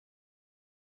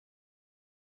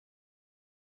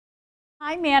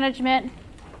Time management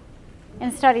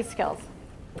and study skills.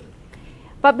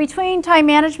 But between time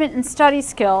management and study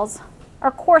skills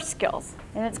are course skills,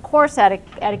 and it's course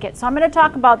etiquette. So I'm going to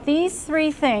talk about these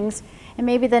three things, and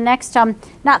maybe the next,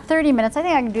 not 30 minutes, I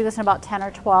think I can do this in about 10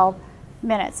 or 12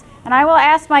 minutes. And I will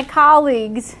ask my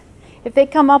colleagues if they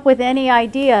come up with any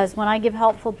ideas when I give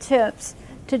helpful tips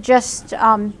to just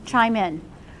chime in.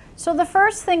 So the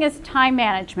first thing is time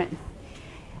management.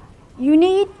 You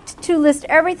need to list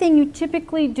everything you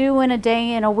typically do in a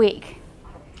day and a week,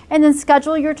 and then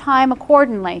schedule your time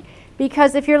accordingly.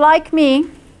 Because if you're like me,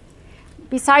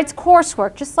 besides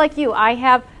coursework, just like you, I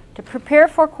have to prepare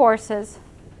for courses,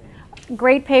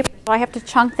 grade papers, so I have to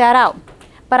chunk that out.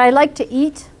 But I like to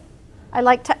eat, I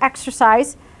like to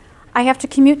exercise, I have to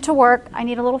commute to work, I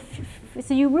need a little,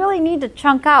 so you really need to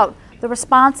chunk out the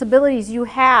responsibilities you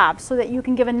have so that you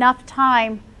can give enough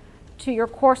time to your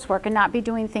coursework and not be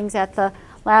doing things at the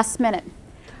last minute.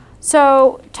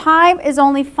 So time is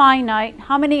only finite.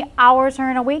 How many hours are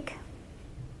in a week?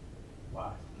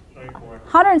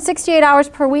 168 hours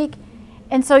per week.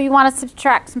 And so you want to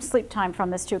subtract some sleep time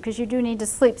from this too, because you do need to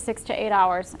sleep 6 to 8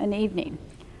 hours in the evening.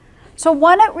 So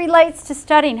when it relates to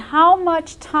studying, how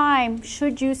much time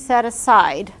should you set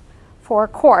aside for a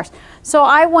course? So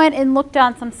I went and looked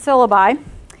on some syllabi,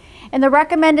 and the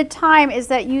recommended time is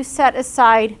that you set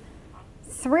aside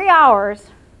 3 hours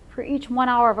for each 1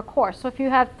 hour of a course. So if you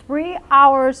have 3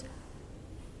 hours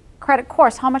credit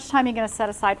course, how much time are you going to set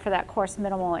aside for that course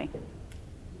minimally?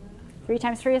 3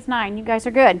 times 3 is 9. You guys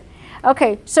are good.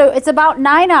 Okay, so it's about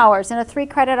 9 hours in a 3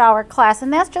 credit hour class,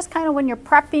 and that's just kind of when you're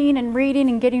prepping and reading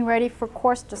and getting ready for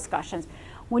course discussions.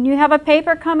 When you have a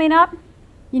paper coming up,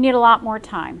 you need a lot more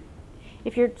time.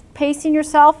 If you're pacing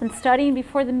yourself and studying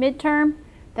before the midterm,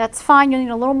 that's fine. You'll need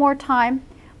a little more time.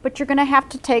 But you're going to have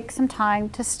to take some time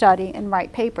to study and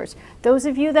write papers. Those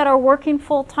of you that are working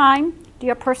full-time, do you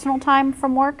have personal time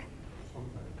from work?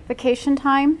 Vacation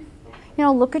time? You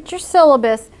know, look at your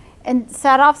syllabus and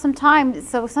set off some time.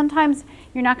 So sometimes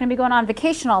you're not going to be going on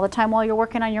vacation all the time while you're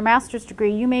working on your master's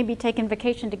degree. You may be taking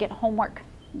vacation to get homework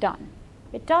done.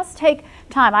 It does take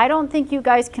time. I don't think you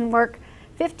guys can work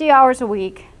 50 hours a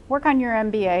week, work on your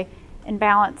MBA, and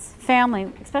balance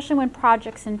family, especially when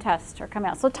projects and tests are coming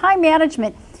out. So time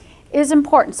management is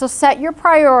important. So set your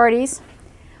priorities,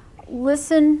 list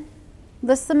them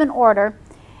in order,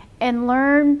 and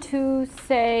learn to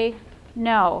say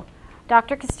no.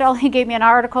 Dr. Castelli gave me an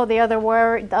article the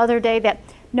other day that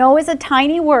no is a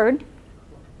tiny word,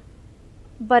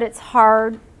 but it's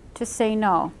hard to say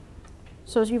no.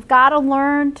 So you've got to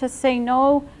learn to say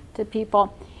no to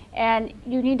people. And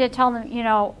you need to tell them, you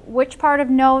know, which part of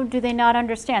no do they not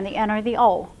understand, the N or the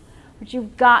O. But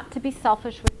you've got to be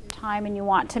selfish with your time, and you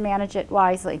want to manage it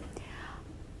wisely.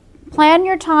 Plan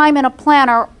your time in a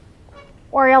planner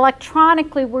or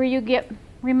electronically where you get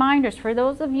reminders. For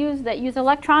those of you that use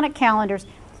electronic calendars,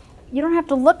 you don't have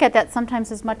to look at that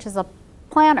sometimes as much as a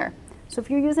planner. So if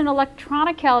you're using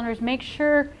electronic calendars, make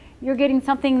sure you're getting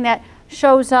something that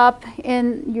shows up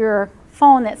in your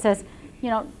phone that says, you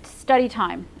know, study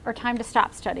time or time to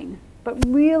stop studying. But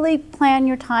really plan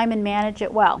your time and manage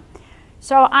it well.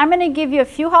 So I'm going to give you a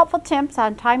few helpful tips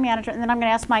on time management, and then I'm going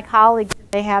to ask my colleagues if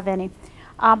they have any.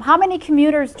 How many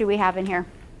commuters do we have in here?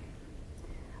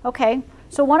 Okay,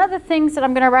 so one of the things that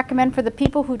I'm going to recommend for the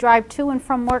people who drive to and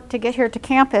from work to get here to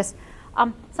campus,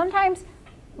 sometimes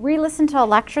re-listen to a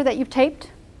lecture that you've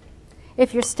taped.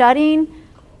 If you're studying,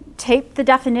 tape the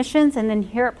definitions and then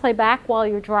hear it play back while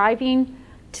you're driving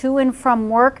to and from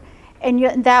work,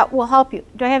 and that will help you.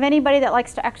 Do I have anybody that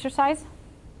likes to exercise?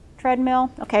 Treadmill?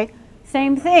 Okay,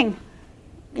 same thing.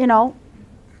 You know,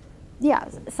 yeah,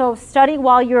 so study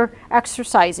while you're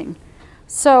exercising.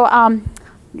 So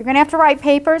you're going to have to write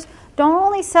papers. Don't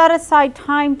only set aside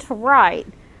time to write,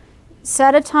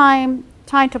 set a time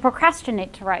to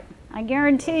procrastinate to write. I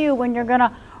guarantee you when you're going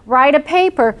to write a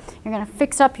paper, you're going to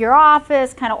fix up your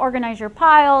office, kind of organize your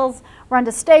piles, run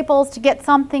to Staples to get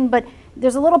something, but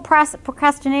there's a little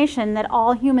procrastination that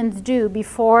all humans do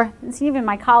before, even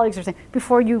my colleagues are saying,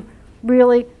 before you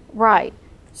really write.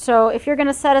 So if you're going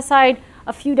to set aside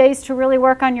a few days to really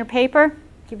work on your paper,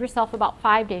 give yourself about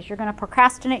 5 days. You're going to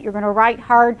procrastinate, you're going to write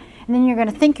hard, and then you're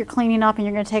going to think you're cleaning up and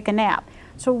you're going to take a nap.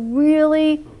 So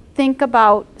really think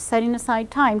about setting aside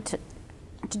time to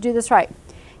do this right.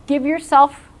 Give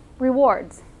yourself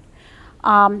rewards.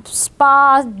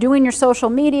 Spa, doing your social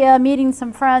media, meeting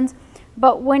some friends.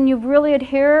 But when you really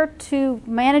adhere to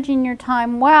managing your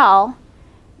time well,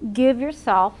 give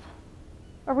yourself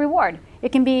a reward.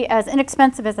 It can be as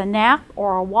inexpensive as a nap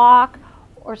or a walk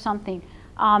or something.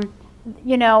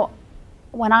 You know,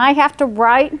 when I have to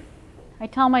write, I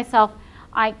tell myself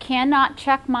I cannot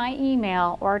check my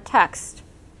email or text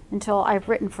until I've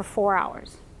written for 4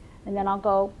 hours, and then I'll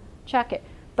go check it.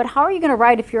 But how are you going to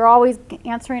write if you're always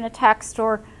answering a text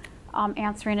or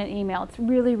answering an email? It's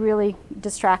really, really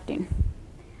distracting.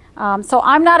 So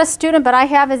I'm not a student, but I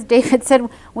have, as David said,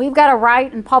 we've got to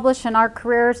write and publish in our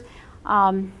careers.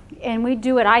 And we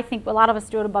do it, I think, a lot of us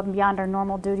do it above and beyond our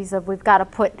normal duties of we've got to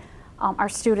put our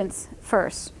students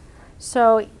first.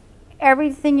 So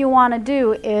everything you want to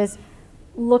do is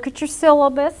look at your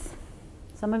syllabus.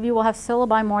 Some of you will have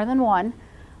syllabi more than one.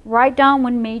 Write down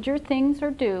when major things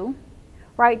are due.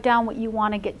 Write down what you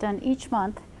want to get done each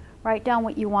month. Write down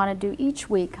what you want to do each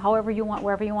week, however you want,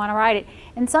 wherever you want to write it.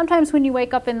 And sometimes when you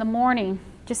wake up in the morning,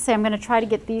 just say, I'm going to try to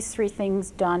get these 3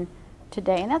 things done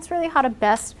today. And that's really how to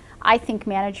best, I think,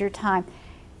 manage your time.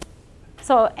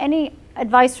 So any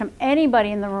advice from anybody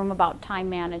in the room about time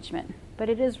management, but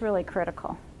it is really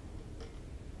critical.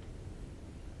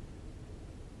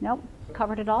 Nope,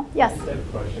 covered it all? Yes? I have a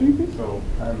question. So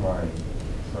online,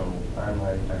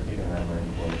 I take an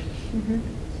online course.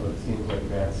 So it seems like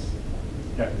that's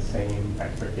got the same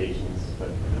expectations, but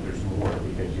there's more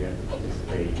because you have to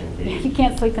participate and engage. You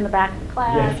can't sleep in the back of the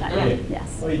class. Yeah.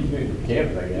 Yes. Well, you can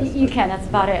campus, I guess. You can, that's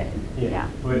about it. Yeah.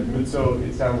 But so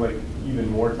it sounds like even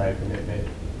more time commitment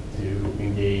to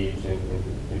engage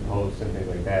and post and things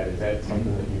like that. Is that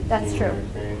something that you've That's seen true. in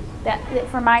your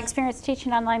experience? From my experience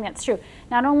teaching online, that's true.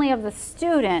 Not only of the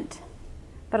student,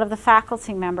 but of the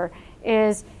faculty member,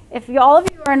 is if all of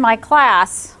you are in my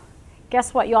class,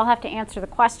 guess what? You all have to answer the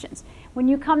questions. When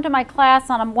you come to my class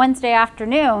on a Wednesday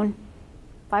afternoon,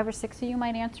 5 or 6 of you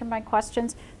might answer my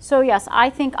questions. So yes, I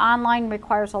think online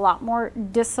requires a lot more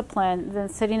discipline than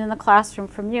sitting in the classroom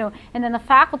from you. And then the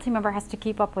faculty member has to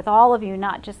keep up with all of you,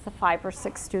 not just the 5 or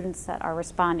 6 students that are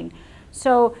responding.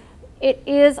 So it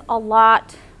is a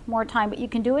lot more time, but you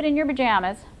can do it in your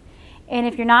pajamas. And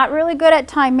if you're not really good at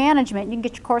time management, you can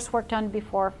get your coursework done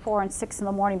before 4 and 6 in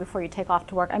the morning before you take off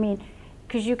to work. I mean,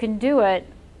 because you can do it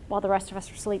while the rest of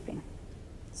us are sleeping.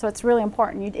 So it's really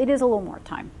important. It is a little more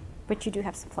time, but you do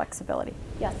have some flexibility.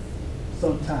 Yes?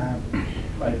 Sometimes,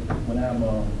 like when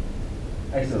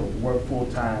I used to work full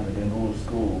time and then go to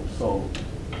school, so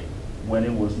when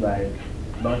it was like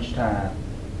lunchtime,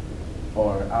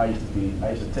 or I used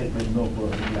to take this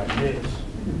notebook and be like this,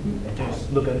 and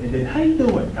just look at it, and then, how you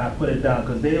doing? I put it down,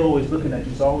 because they always looking at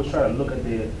you, so I always try to look at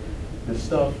the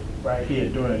stuff right here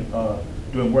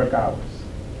during work hours.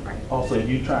 Right. Also, if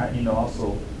you try,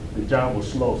 also, the job was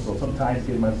slow, so sometimes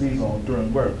get my Z's on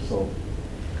during work. So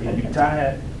if you're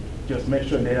tired, just make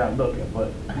sure they're not looking, but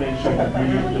make sure you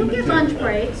read the You get lunch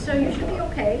material. breaks, so you should be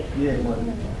okay. Yeah, well,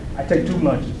 I take 2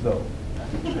 lunches though.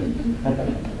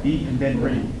 Eat and then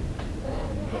read.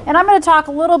 And I'm going to talk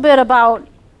a little bit about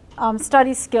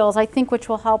study skills, I think, which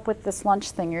will help with this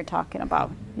lunch thing you're talking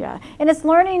about. Yeah, and it's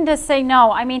learning to say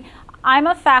no. I mean, I'm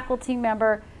a faculty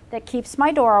member that keeps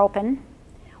my door open.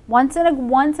 Once in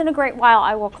a great while,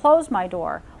 I will close my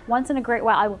door. Once in a great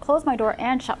while, I will close my door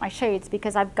and shut my shades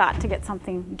because I've got to get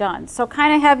something done. So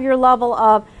kind of have your level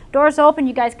of doors open,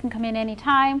 you guys can come in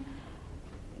anytime.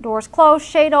 Doors closed,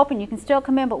 shade open, you can still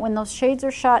come in, but when those shades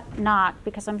are shut, knock,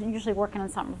 because I'm usually working on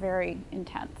something very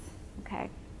intense, okay?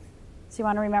 So you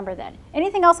want to remember that.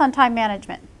 Anything else on time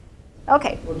management?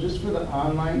 Okay. Well, just for the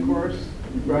online course,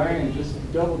 Brian, just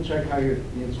double check how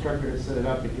the instructor has set it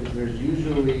up, because there's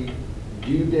usually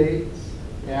due dates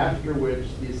after which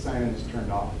the assignment is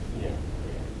turned off.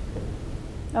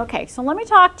 Yeah. Okay, so let me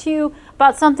talk to you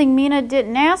about something Mina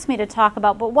didn't ask me to talk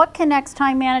about, but what connects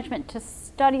time management to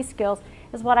study skills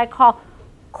is what I call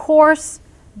course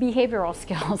behavioral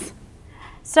skills.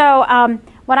 So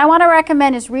what I want to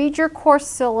recommend is read your course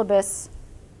syllabus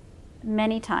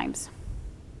many times,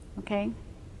 okay?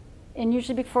 And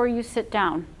usually before you sit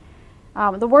down.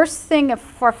 The worst thing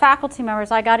for faculty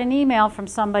members, I got an email from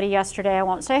somebody yesterday, I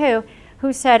won't say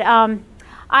who said,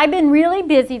 I've been really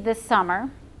busy this summer.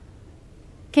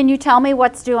 Can you tell me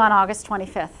what's due on August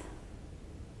 25th?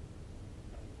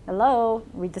 Hello,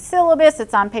 read the syllabus,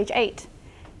 it's on page 8.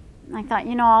 And I thought,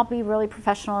 I'll be really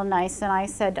professional and nice, and I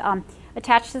said,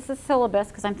 attach this to the syllabus,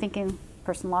 because I'm thinking the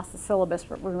person lost the syllabus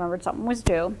but remembered something was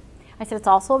due. I said, it's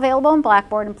also available in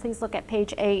Blackboard, and please look at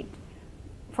page 8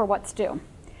 for what's due.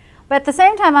 But at the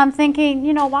same time, I'm thinking,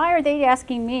 why are they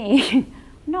asking me?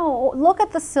 No, look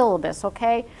at the syllabus,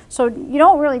 okay? So you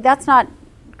don't really, that's not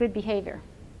good behavior.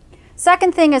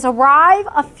 Second thing is arrive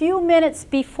a few minutes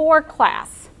before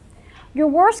class. Your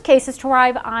worst case is to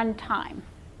arrive on time.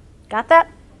 Got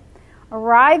that?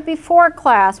 Arrive before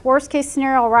class. Worst case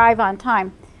scenario, arrive on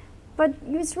time. But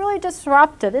it's really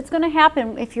disruptive. It's going to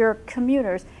happen if you're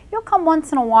commuters. You'll come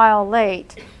once in a while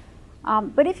late.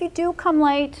 But if you do come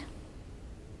late,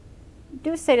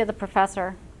 do say to the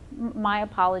professor, my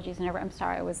apologies, and I'm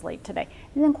sorry I was late today.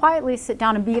 And then quietly sit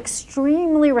down and be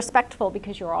extremely respectful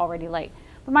because you're already late.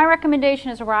 But my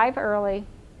recommendation is arrive early,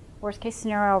 worst case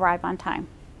scenario, arrive on time.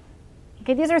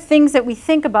 Okay, these are things that we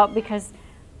think about because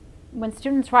when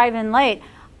students arrive in late,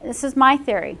 this is my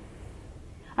theory.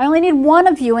 I only need one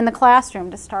of you in the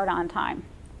classroom to start on time.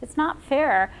 It's not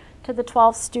fair to the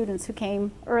 12 students who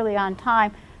came early on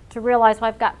time to realize, well,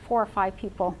 I've got 4 or 5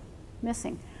 people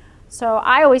missing. So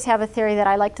I always have a theory that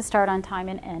I like to start on time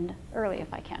and end early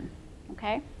if I can,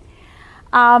 okay?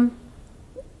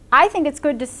 I think it's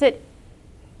good to sit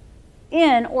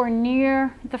in or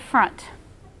near the front.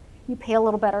 You pay a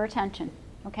little better attention,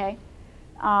 okay?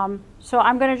 So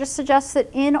I'm going to just suggest sit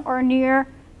in or near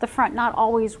the front, not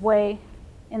always way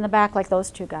in the back like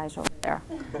those 2 guys over there,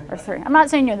 or 3. I'm not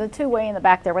saying you're the 2 way in the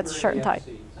back there with the shirt and tie.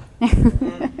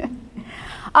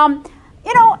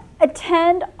 You know,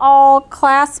 attend all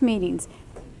class meetings.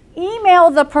 Email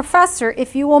the professor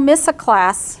if you will miss a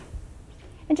class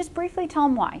and just briefly tell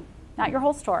them why. Not your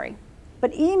whole story,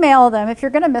 but email them if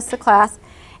you're going to miss a class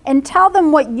and tell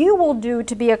them what you will do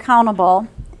to be accountable.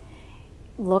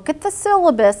 Look at the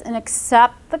syllabus and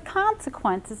accept the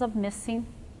consequences of missing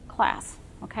class,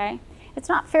 okay? It's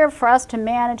not fair for us to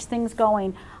manage things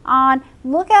going on.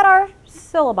 Look at our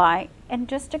syllabi and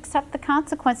just accept the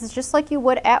consequences just like you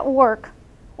would at work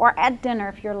or at dinner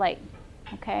if you're late,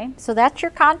 okay? So that's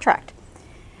your contract.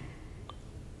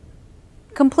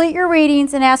 Complete your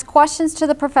readings and ask questions to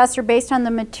the professor based on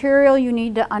the material you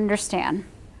need to understand.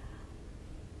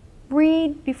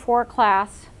 Read before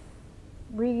class,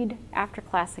 read after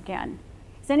class again.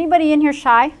 Is anybody in here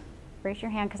shy? Raise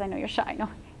your hand because I know you're shy. No.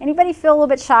 Anybody feel a little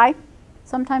bit shy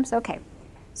sometimes? Okay.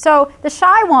 So the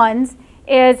shy ones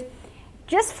is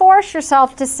just force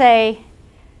yourself to say,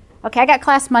 okay, I got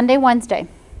class Monday, Wednesday.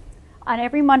 On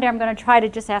every Monday, I'm going to try to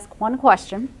just ask one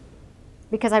question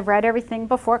because I've read everything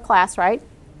before class, right?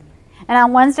 And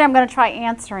on Wednesday, I'm going to try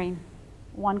answering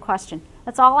one question.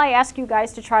 That's all I ask you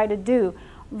guys to try to do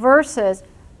versus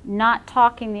not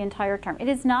talking the entire term. It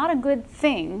is not a good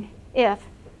thing if,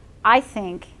 I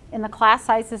think, in the class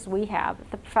sizes we have,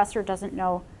 the professor doesn't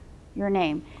know your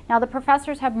name. Now, the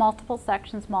professors have multiple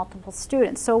sections, multiple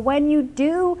students. So when you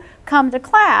do come to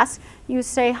class, you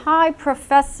say, hi,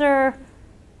 Professor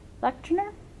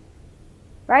Lecturer,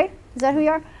 right? Is that who you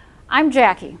are? I'm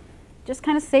Jackie. Just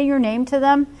kind of say your name to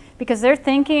them because they're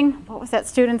thinking, what was that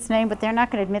student's name? But they're not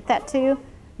going to admit that to you.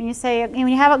 When you say, when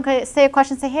you have a, say a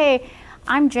question, say, hey,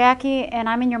 I'm Jackie and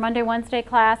I'm in your Monday, Wednesday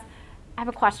class. I have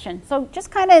a question. So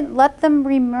just kind of let them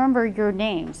remember your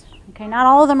names. Okay, not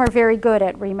all of them are very good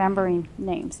at remembering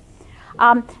names.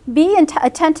 Be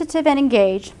attentive and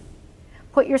engaged.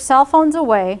 Put your cell phones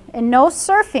away and no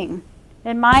surfing,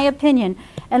 in my opinion,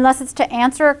 unless it's to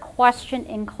answer a question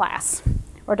in class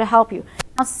or to help you.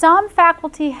 Now, some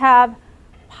faculty have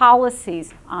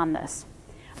policies on this,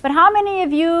 but how many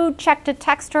of you checked a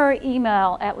text or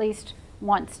email at least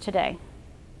once today?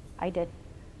 I did.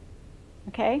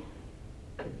 Okay?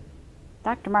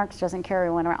 Dr. Marks doesn't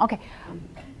carry one around. Okay.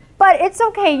 But it's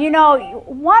okay, you know,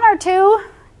 1 or 2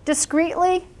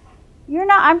 discreetly, you're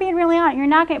not, I'm being really honest, you're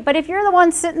not going to, but if you're the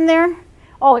one sitting there,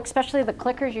 oh, especially the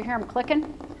clickers, you hear them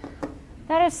clicking,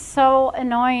 that is so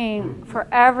annoying for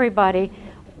everybody.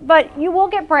 But you will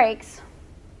get breaks.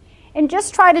 And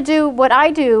just try to do what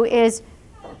I do is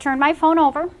turn my phone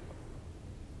over.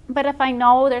 But if I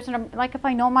know there's like if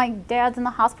I know my dad's in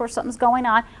the hospital or something's going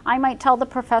on, I might tell the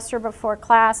professor before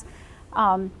class,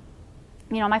 you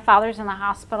know, my father's in the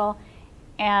hospital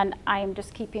and I'm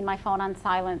just keeping my phone on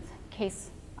silence in case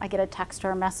I get a text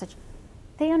or a message.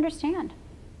 They understand.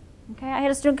 Okay, I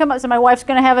had a student come up and said, my wife's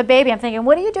going to have a baby. I'm thinking,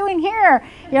 what are you doing here?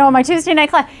 You know, my Tuesday night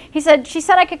class. She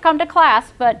said I could come to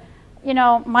class, but you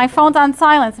know, my phone's on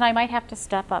silence and I might have to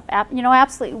step up. You know,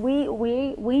 absolutely,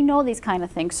 we know these kind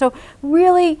of things. So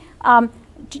really,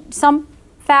 some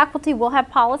faculty will have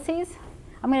policies.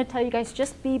 I'm going to tell you guys,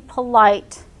 just be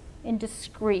polite and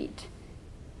discreet.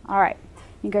 All right,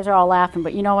 you guys are all laughing,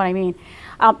 but you know what I mean.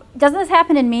 Doesn't this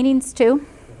happen in meetings too?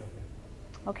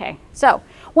 Okay, so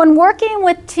when working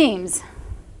with teams,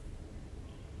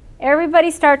 everybody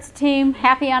starts a team,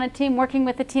 happy on a team, working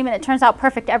with a team, and it turns out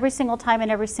perfect every single time in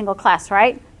every single class,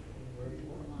 right?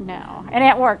 No. And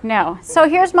at work, no. So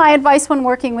here's my advice when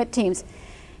working with teams.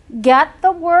 Get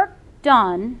the work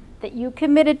done that you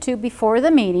committed to before the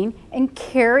meeting and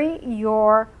carry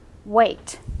your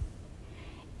weight.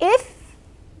 If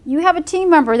you have a team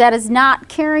member that is not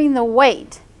carrying the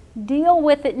weight, deal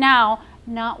with it now,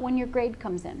 not when your grade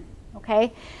comes in,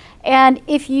 okay? And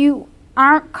if you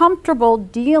aren't comfortable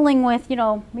dealing with, you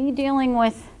know, me dealing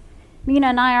with, Mina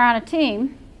and I are on a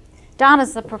team,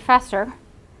 Donna's the professor.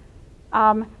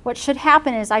 What should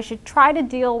happen is I should try to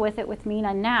deal with it with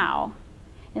Mina now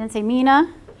and then say,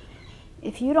 Mina,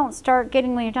 if you don't start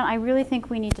getting what you're done, I really think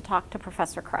we need to talk to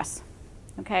Professor Kress,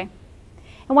 okay?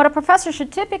 And what a professor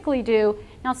should typically do,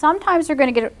 now sometimes they're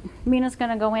going to get, Mina's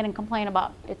going to go in and complain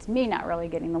about it's me not really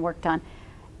getting the work done.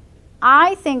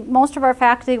 I think most of our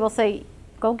faculty will say,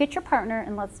 go get your partner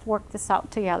and let's work this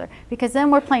out together. Because then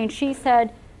we're playing she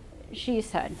said, she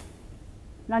said.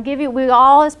 And I'll give you, we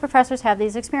all as professors have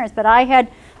these experiences, but I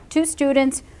had 2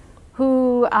 students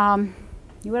who,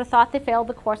 you would have thought they failed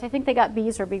the course. I think they got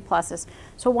B's or B pluses.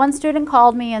 So one student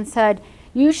called me and said,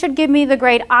 you should give me the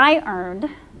grade I earned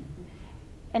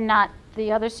and not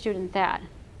the other student that.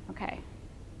 Okay.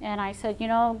 And I said, you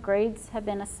know, grades have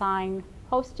been assigned,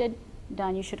 posted,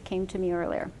 done. You should have came to me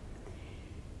earlier.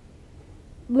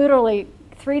 Literally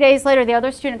 3 days later, the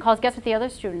other student calls. Guess what the other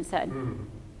student said?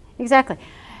 Exactly.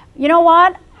 You know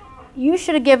what? You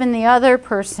should have given the other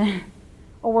person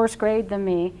a worse grade than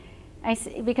me.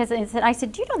 Because I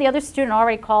said, do you know the other student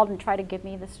already called and tried to give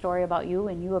me the story about you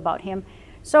and you about him?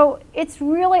 So it's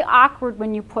really awkward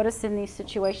when you put us in these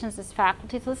situations as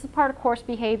faculty. So this is part of course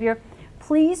behavior.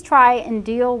 Please try and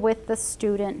deal with the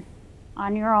student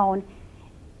on your own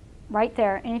right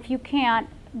there. And if you can't,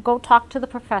 go talk to the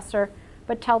professor,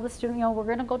 but tell the student, you know, we're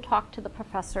going to go talk to the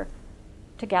professor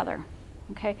together.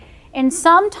 Okay? And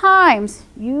sometimes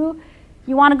you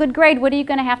want a good grade, what are you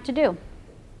going to have to do?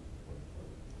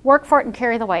 Work for it and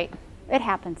carry the weight. It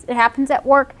happens. It happens at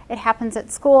work. It happens at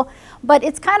school. But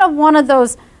it's kind of one of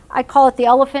those, I call it the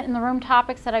elephant in the room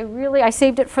topics that I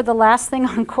saved it for the last thing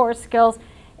on core skills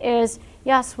is,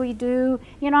 yes, we do,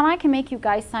 you know, and I can make you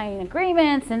guys sign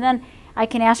agreements and then I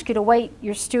can ask you to weight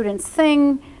your student's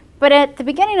thing. But at the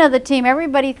beginning of the team,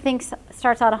 everybody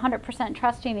starts out 100%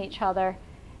 trusting each other.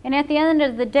 And at the end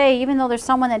of the day, even though there's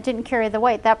someone that didn't carry the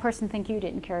weight, that person thinks you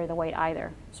didn't carry the weight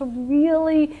either. So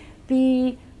really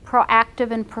be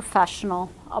proactive and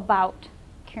professional about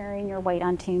carrying your weight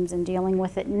on teams and dealing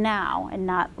with it now and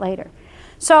not later.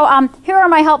 So here are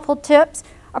my helpful tips.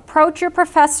 Approach your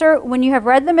professor when you have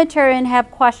read the material and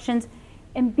have questions,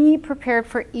 and be prepared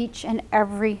for each and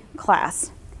every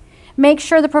class. Make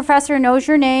sure the professor knows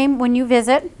your name when you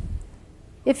visit.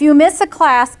 If you miss a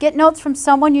class, get notes from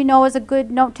someone you know is a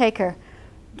good note taker.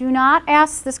 Do not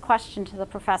ask this question to the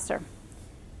professor.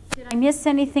 Did I miss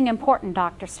anything important,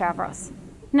 Dr. Stavros?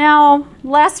 Now,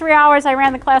 last 3 hours I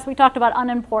ran the class, we talked about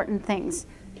unimportant things.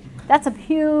 That's a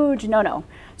huge no-no.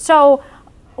 So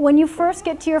when you first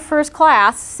get to your first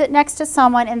class, sit next to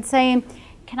someone and say,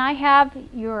 can I have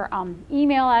your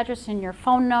email address and your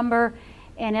phone number?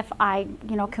 And if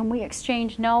can we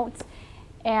exchange notes?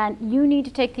 And you need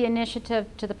to take the initiative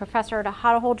to the professor to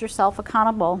how to hold yourself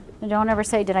accountable. And don't ever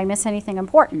say, did I miss anything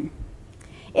important?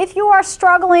 If you are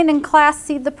struggling in class,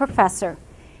 see the professor.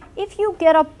 If you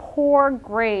get a poor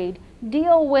grade,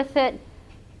 deal with it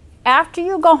after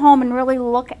you go home and really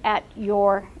look at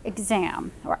your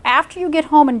exam, or after you get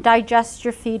home and digest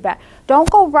your feedback. Don't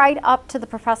go right up to the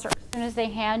professor as soon as they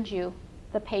hand you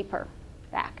the paper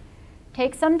back.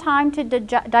 Take some time to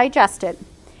digest it.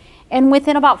 And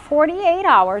within about 48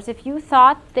 hours, if you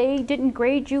thought they didn't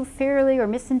grade you fairly or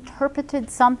misinterpreted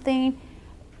something,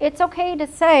 it's okay to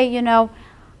say, you know,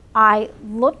 I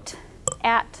looked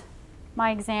at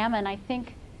my exam and I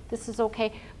think this is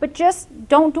okay. But just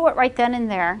don't do it right then and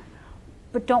there.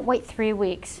 But don't wait 3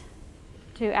 weeks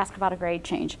to ask about a grade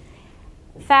change.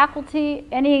 Faculty,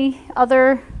 any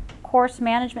other course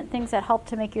management things that help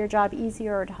to make your job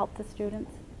easier or to help the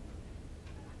students?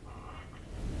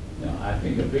 No, I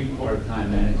think a big part of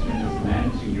time management is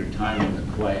managing your time in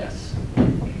the class.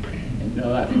 And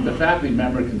I think the faculty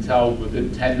member can tell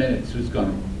within 10 minutes who's going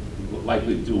to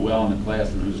likely do well in the class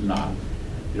and who's not.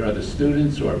 There are the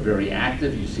students who are very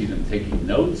active. You see them taking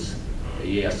notes.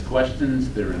 They ask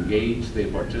questions. They're engaged. They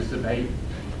participate.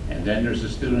 And then there's the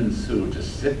students who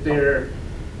just sit there.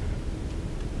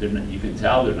 You can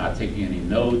tell they're not taking any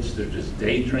notes. They're just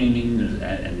daydreaming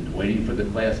and waiting for the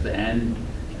class to end.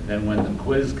 And then when the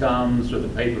quiz comes or the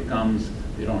paper comes,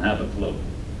 they don't have a clue.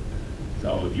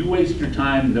 So if you waste your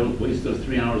time, don't waste those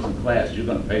 3 hours in class, you're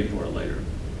going to pay for it later.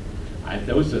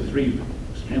 Those are 3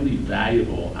 extremely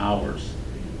valuable hours.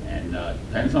 And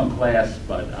depends on class,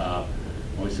 but I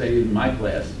always say in my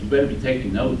class, you better be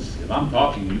taking notes. If I'm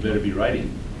talking, you better be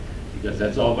writing, because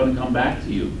that's all going to come back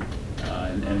to you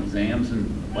in exams and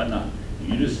whatnot.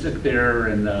 You just sit there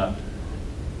and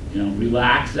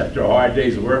relax after a hard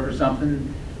day's work or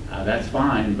something, that's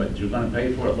fine, but you're going to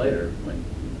pay for it later. When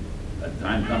the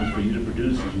time comes for you to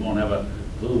produce, you won't have a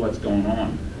clue what's going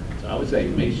on. So I would say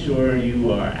make sure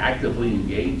you are actively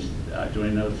engaged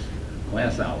during those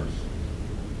class hours.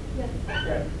 Yeah,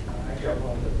 actually, I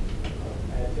wanted to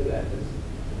add to that,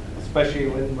 especially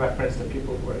in reference to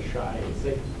people who are shy. It's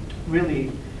like,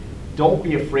 really, don't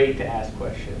be afraid to ask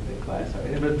questions in class. I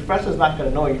mean, if the professor's not going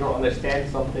to know you don't understand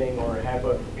something or have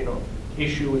a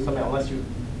issue with something unless you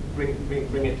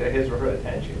bring it to his or her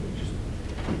attention.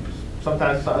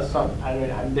 Sometimes, I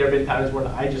mean, there have been times when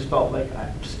I just felt like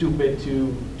I'm stupid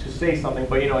to say something,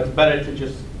 but it's better to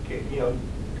just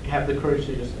have the courage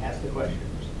to just ask the question.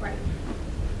 Right.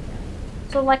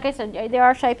 So like I said, there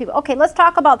are shy people. Okay, let's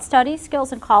talk about study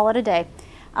skills and call it a day.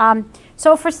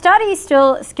 So for study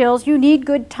skills, you need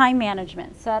good time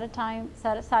management. Set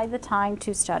aside the time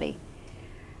to study.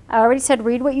 I already said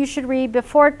read what you should read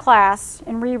before class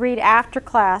and reread after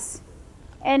class.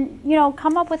 And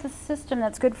come up with a system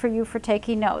that's good for you for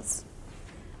taking notes.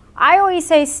 I always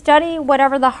say study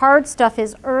whatever the hard stuff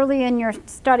is early in your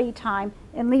study time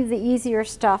and leave the easier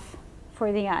stuff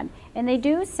for the end. And they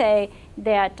do say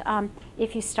that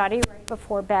if you study right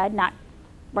before bed, not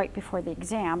right before the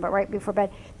exam, but right before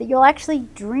bed, that you'll actually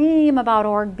dream about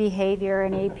org behavior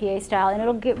and APA style, and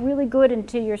it'll get really good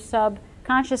into your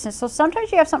subconsciousness. So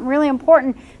sometimes you have something really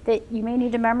important that you may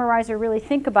need to memorize or really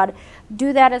think about it.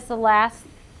 Do that as the last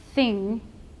thing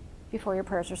before your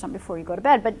prayers or something before you go to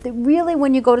bed. But really,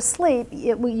 when you go to sleep,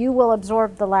 you will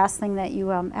absorb the last thing that you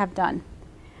have done.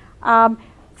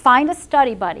 Find a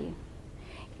study buddy.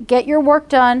 Get your work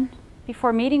done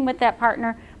before meeting with that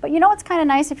partner. But what's kind of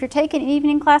nice, if you're taking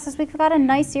evening classes, we've got a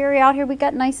nice area out here. We've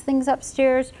got nice things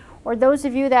upstairs. Or those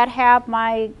of you that have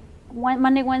my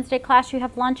Monday, Wednesday class, you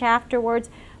have lunch afterwards.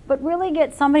 But really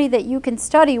get somebody that you can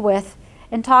study with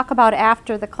and talk about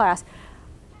after the class.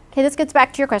 Okay, this gets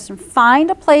back to your question.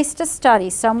 Find a place to study,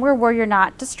 somewhere where you're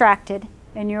not distracted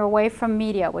and you're away from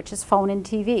media, which is phone and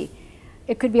TV.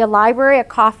 It could be a library, a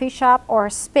coffee shop, or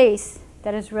a space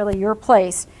that is really your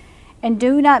place. And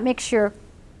do not mix your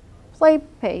play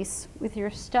place with your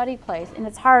study place. And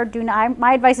it's hard.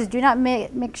 My advice is do not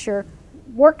mix your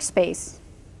workspace,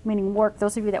 meaning work,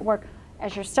 those of you that work,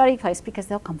 as your study place, because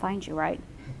they'll come find you, right?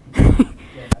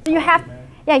 So you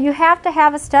have to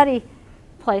have a study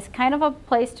place, kind of a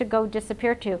place to go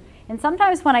disappear to. And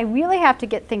sometimes when I really have to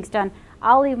get things done,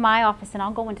 I'll leave my office and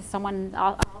I'll go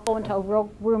into a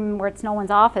real room where it's no one's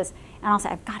office, and I'll say,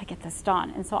 I've got to get this done.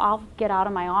 And so I'll get out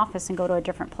of my office and go to a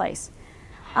different place.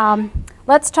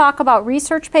 Let's talk about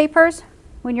research papers.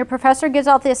 When your professor gives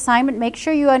out the assignment, make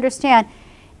sure you understand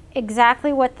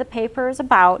exactly what the paper is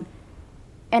about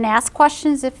and ask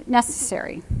questions if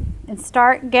necessary. And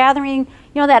start gathering,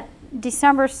 that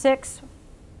December 6th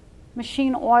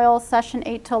machine oil session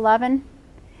 8 to 11,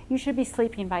 you should be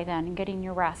sleeping by then and getting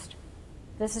your rest.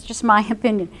 This is just my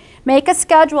opinion. Make a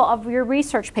schedule of your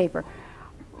research paper.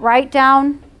 Write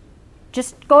down,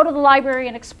 just go to the library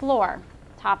and explore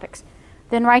topics.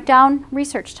 Then write down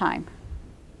research time.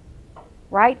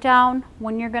 Write down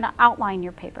when you're going to outline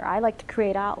your paper. I like to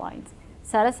create outlines.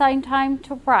 Set aside time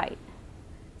to write.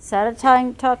 Set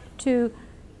aside time to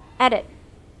edit.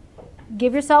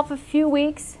 Give yourself a few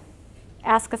weeks.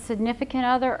 Ask a significant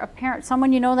other, a parent,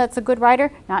 someone that's a good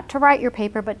writer, not to write your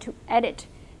paper, but to edit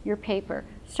your paper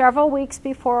several weeks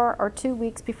before or 2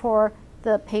 weeks before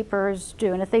the paper is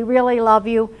due. And if they really love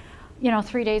you,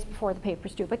 3 days before the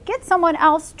paper's due. But get someone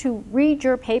else to read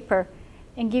your paper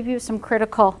and give you some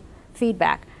critical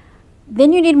feedback.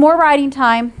 Then you need more writing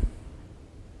time,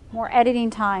 more editing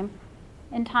time,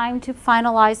 and time to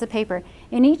finalize the paper.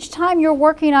 And each time you're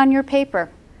working on your paper,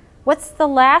 what's the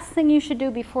last thing you should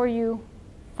do before you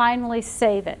finally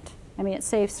save it? I mean, it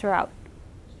saves throughout.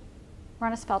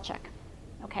 Run a spell check.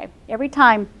 Okay, every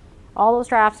time, all those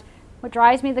drafts. What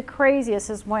drives me the craziest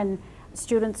is when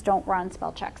students don't run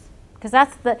spell checks. Because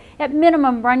that's at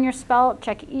minimum, run your spell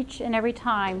check each and every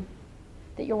time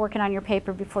that you're working on your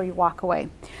paper before you walk away.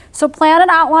 So plan an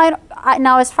outline.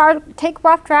 Now, take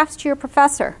rough drafts to your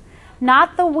professor.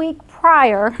 Not the week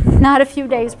prior, not a few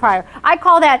days prior. I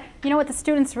call that, what the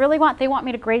students really want? They want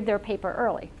me to grade their paper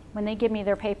early when they give me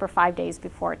their paper 5 days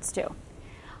before it's due.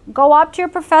 Go up to your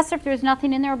professor if there's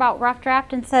nothing in there about rough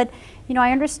draft and said,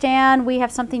 I understand we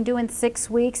have something due in 6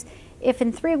 weeks. If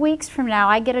in 3 weeks from now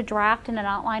I get a draft and an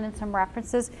outline and some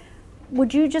references,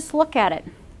 would you just look at it?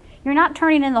 You're not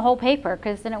turning in the whole paper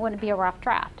because then it wouldn't be a rough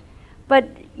draft. But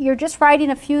you're just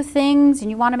writing a few things and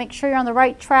you want to make sure you're on the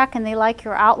right track and they like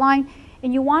your outline.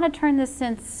 And you want to turn this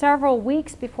in several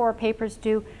weeks before a paper's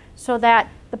due so that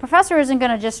the professor isn't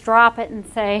going to just drop it and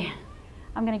say,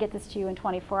 I'm going to get this to you in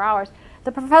 24 hours.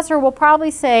 The professor will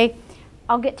probably say,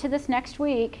 I'll get to this next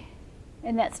week,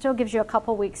 and that still gives you a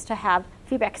couple weeks to have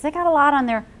feedback, because they got a lot on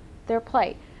their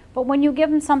plate. But when you give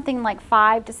them something like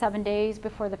 5 to 7 days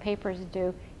before the paper is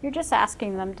due, you're just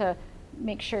asking them to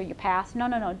make sure you pass.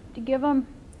 No. Give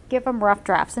them rough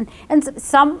drafts. And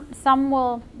some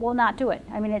will not do it.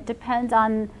 I mean, it depends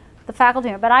on the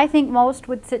faculty. But I think most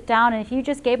would sit down, and if you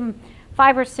just gave them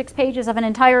 5 or 6 pages of an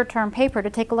entire term paper to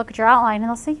take a look at your outline, and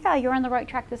they'll say, yeah, you're on the right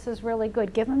track. This is really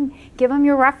good. Give them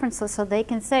your references so they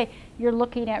can say you're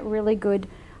looking at really good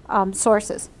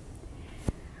sources.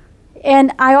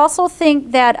 And I also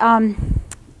think that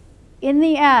in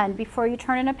the end, before you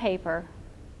turn in a paper,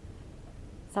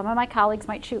 some of my colleagues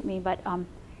might shoot me, but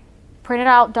print it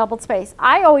out, double space.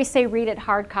 I always say read it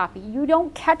hard copy. You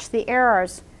don't catch the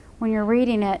errors when you're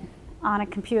reading it on a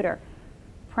computer.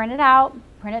 Print it out,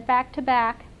 print it back to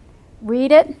back,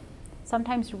 read it,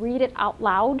 sometimes read it out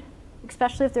loud,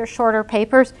 especially if they're shorter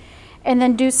papers, and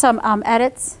then do some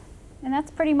edits. And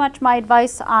that's pretty much my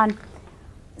advice on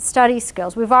study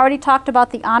skills. We've already talked about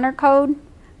the honor code.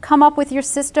 Come up with your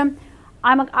system.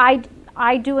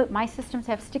 I do it. My systems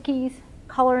have stickies,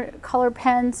 color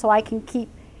pens, so I can keep,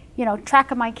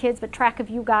 track of my kids, but track of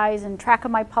you guys, and track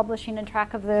of my publishing, and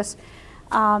track of this.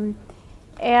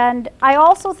 And I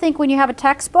also think when you have a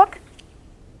textbook,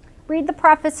 read the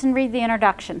preface and read the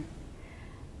introduction.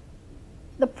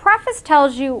 The preface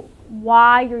tells you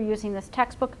why you're using this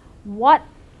textbook, what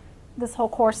this whole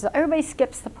course is. Everybody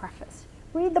skips the preface.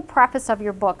 Read the preface of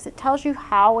your books. It tells you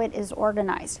how it is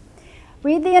organized.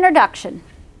 Read the introduction.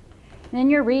 And then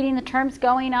you're reading the terms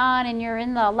going on, and you're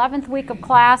in the 11th week of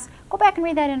class. Go back and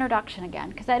read that introduction again,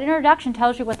 because that introduction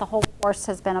tells you what the whole course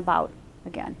has been about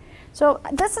again. So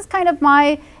this is kind of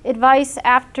my advice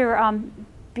after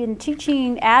been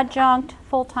teaching adjunct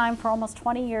full-time for almost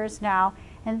 20 years now,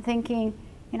 and thinking,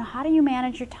 how do you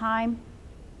manage your time?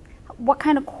 What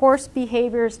kind of course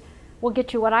behaviors will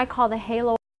get you what I call the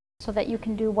halo so that you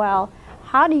can do well?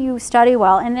 How do you study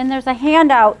well? And then there's a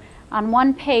handout on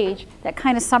one page that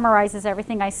kind of summarizes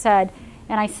everything I said.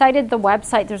 And I cited the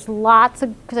website. There's lots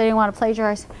of, because I didn't want to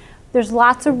plagiarize, there's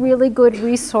lots of really good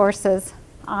resources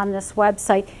on this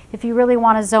website if you really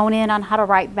want to zone in on how to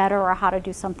write better or how to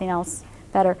do something else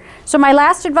better. So my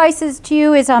last advice is to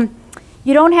you is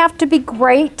you don't have to be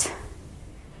great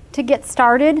to get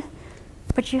started,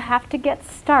 but you have to get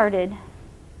started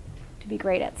to be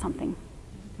great at something.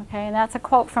 Okay, and that's a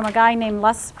quote from a guy named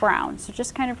Les Brown. So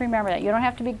just kind of remember that. You don't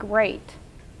have to be great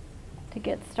to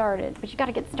get started, but you got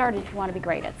to get started if you want to be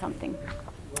great at something.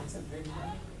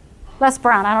 Les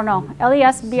Brown, I don't know.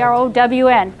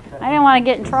 Lesbrown. I didn't want to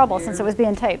get in trouble since it was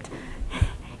being taped.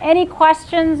 Any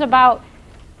questions about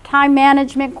time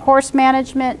management, course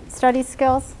management, study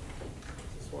skills?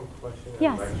 Just one question.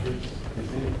 Yes.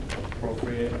 Is it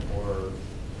appropriate or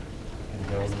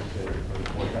condoned to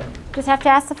report that? Just have to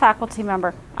ask the faculty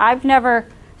member. I've never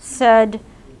said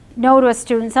no to a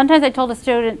student. Sometimes I told a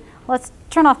student, let's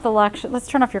turn off the lecture, let's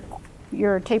turn off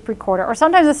your tape recorder. Or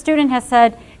sometimes a student has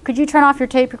said, could you turn off your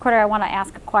tape recorder? I want to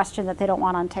ask a question that they don't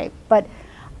want on tape. But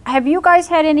have you guys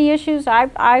had any issues?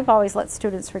 I've always let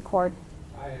students record.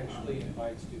 I actually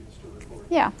invite students to record.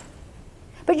 Yeah.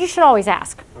 But you should always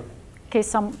ask in case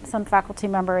some faculty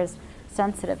member is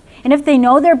sensitive. And if they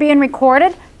know they're being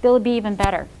recorded, they'll be even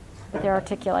better with their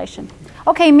articulation.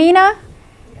 Okay, Mina?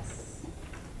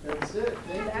 That's it.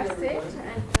 Thank you.